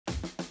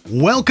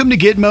Welcome to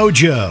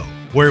GetMojo,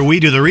 where we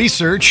do the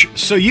research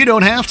so you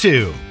don't have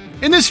to.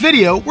 In this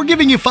video, we're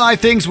giving you 5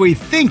 things we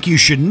think you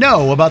should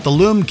know about the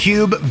Lume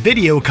Cube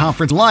video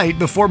conference light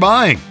before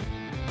buying.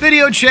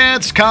 Video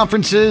chats,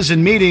 conferences,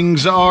 and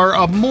meetings are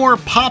a more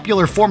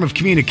popular form of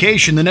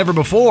communication than ever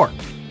before.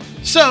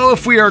 So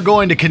if we are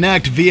going to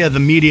connect via the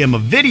medium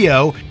of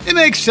video, it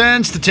makes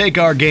sense to take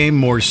our game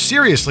more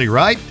seriously,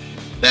 right?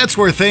 That's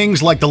where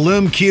things like the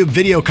Lume Cube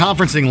video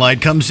conferencing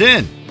light comes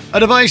in. A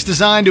device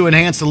designed to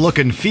enhance the look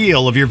and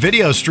feel of your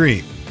video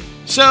stream.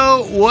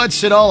 So,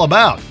 what's it all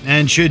about,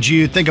 and should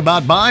you think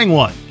about buying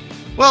one?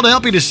 Well, to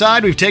help you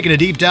decide, we've taken a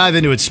deep dive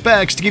into its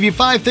specs to give you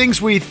 5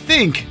 things we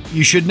think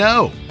you should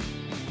know.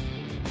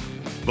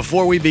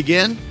 Before we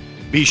begin,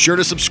 be sure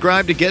to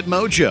subscribe to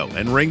GetMojo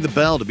and ring the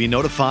bell to be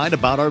notified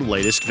about our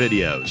latest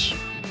videos.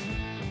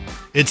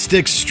 It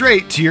sticks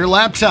straight to your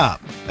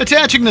laptop.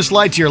 Attaching this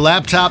light to your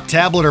laptop,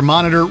 tablet, or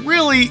monitor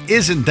really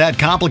isn't that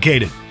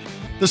complicated.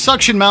 The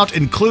suction mount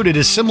included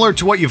is similar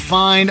to what you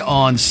find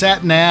on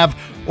sat-nav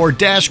or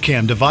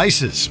dashcam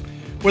devices,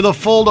 with a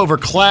fold-over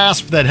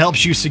clasp that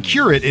helps you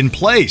secure it in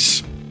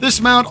place. This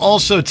mount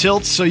also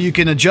tilts so you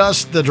can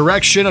adjust the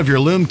direction of your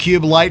Lume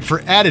Cube light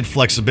for added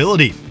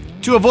flexibility.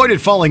 To avoid it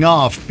falling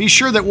off, be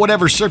sure that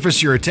whatever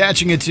surface you're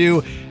attaching it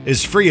to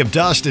is free of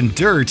dust and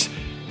dirt,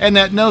 and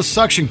that no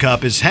suction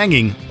cup is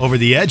hanging over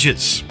the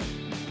edges.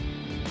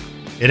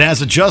 It has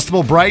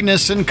adjustable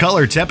brightness and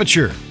color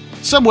temperature.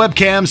 Some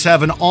webcams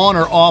have an on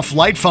or off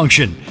light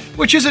function,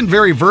 which isn't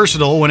very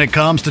versatile when it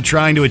comes to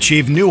trying to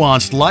achieve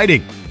nuanced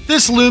lighting.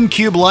 This Lume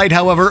Cube light,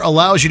 however,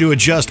 allows you to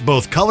adjust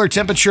both color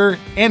temperature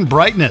and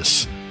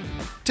brightness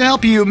to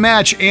help you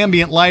match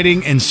ambient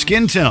lighting and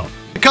skin tone.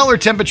 The color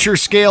temperature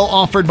scale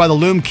offered by the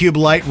Lume Cube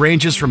light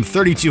ranges from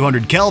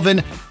 3200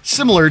 Kelvin,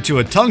 similar to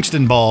a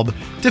tungsten bulb,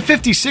 to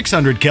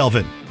 5600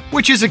 Kelvin,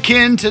 which is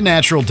akin to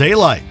natural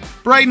daylight.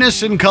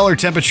 Brightness and color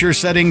temperature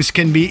settings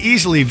can be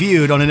easily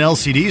viewed on an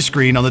LCD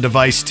screen on the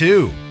device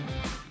too.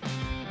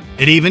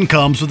 It even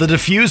comes with a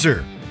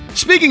diffuser.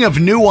 Speaking of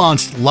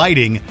nuanced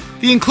lighting,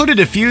 the included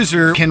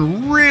diffuser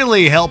can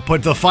really help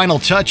put the final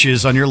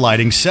touches on your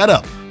lighting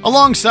setup.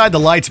 Alongside the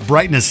light's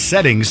brightness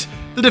settings,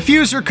 the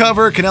diffuser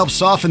cover can help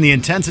soften the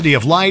intensity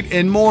of light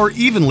and more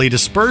evenly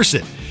disperse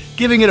it,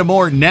 giving it a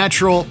more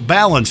natural,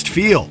 balanced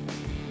feel.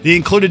 The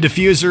included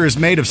diffuser is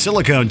made of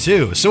silicone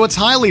too, so it's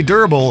highly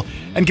durable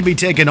and can be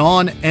taken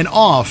on and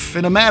off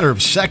in a matter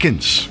of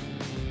seconds.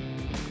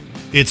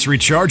 It's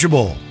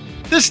rechargeable.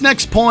 This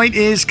next point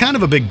is kind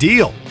of a big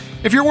deal.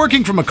 If you're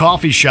working from a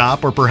coffee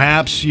shop, or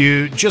perhaps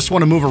you just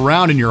want to move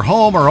around in your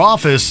home or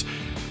office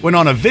when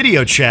on a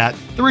video chat,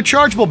 the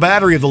rechargeable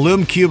battery of the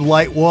Lume Cube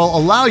light will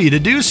allow you to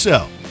do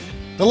so.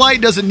 The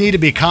light doesn't need to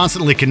be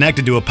constantly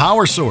connected to a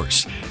power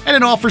source, and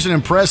it offers an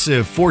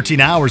impressive 14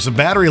 hours of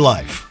battery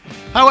life.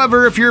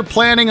 However, if you're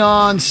planning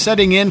on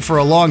setting in for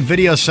a long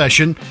video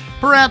session,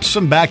 perhaps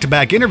some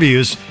back-to-back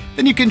interviews,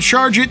 then you can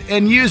charge it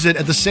and use it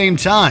at the same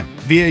time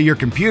via your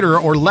computer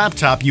or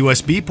laptop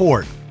USB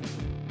port.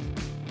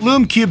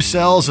 Lume Cube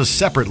sells a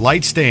separate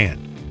light stand.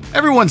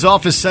 Everyone's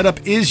office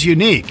setup is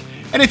unique,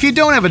 and if you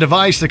don't have a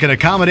device that can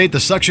accommodate the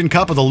suction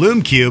cup of the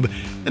Lume Cube,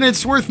 then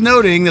it's worth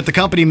noting that the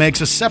company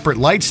makes a separate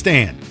light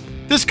stand.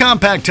 This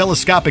compact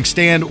telescopic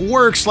stand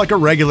works like a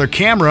regular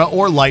camera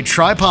or light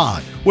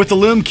tripod, with the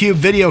Lume Cube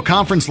video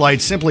conference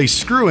light simply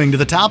screwing to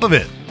the top of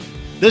it.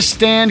 This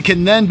stand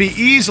can then be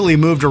easily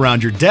moved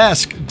around your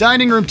desk,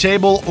 dining room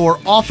table, or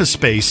office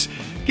space,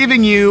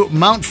 giving you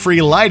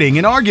mount-free lighting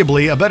and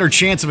arguably a better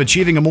chance of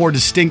achieving a more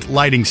distinct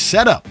lighting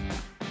setup.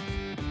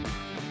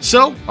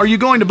 So, are you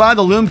going to buy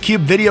the Lume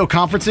Cube video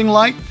conferencing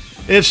light?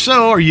 If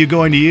so, are you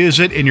going to use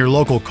it in your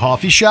local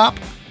coffee shop?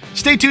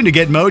 Stay tuned to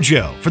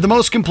GetMojo for the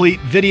most complete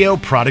video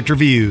product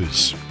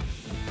reviews.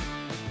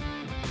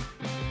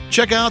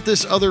 Check out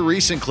this other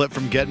recent clip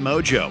from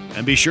GetMojo,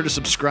 and be sure to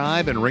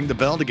subscribe and ring the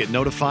bell to get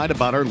notified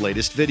about our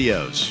latest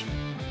videos.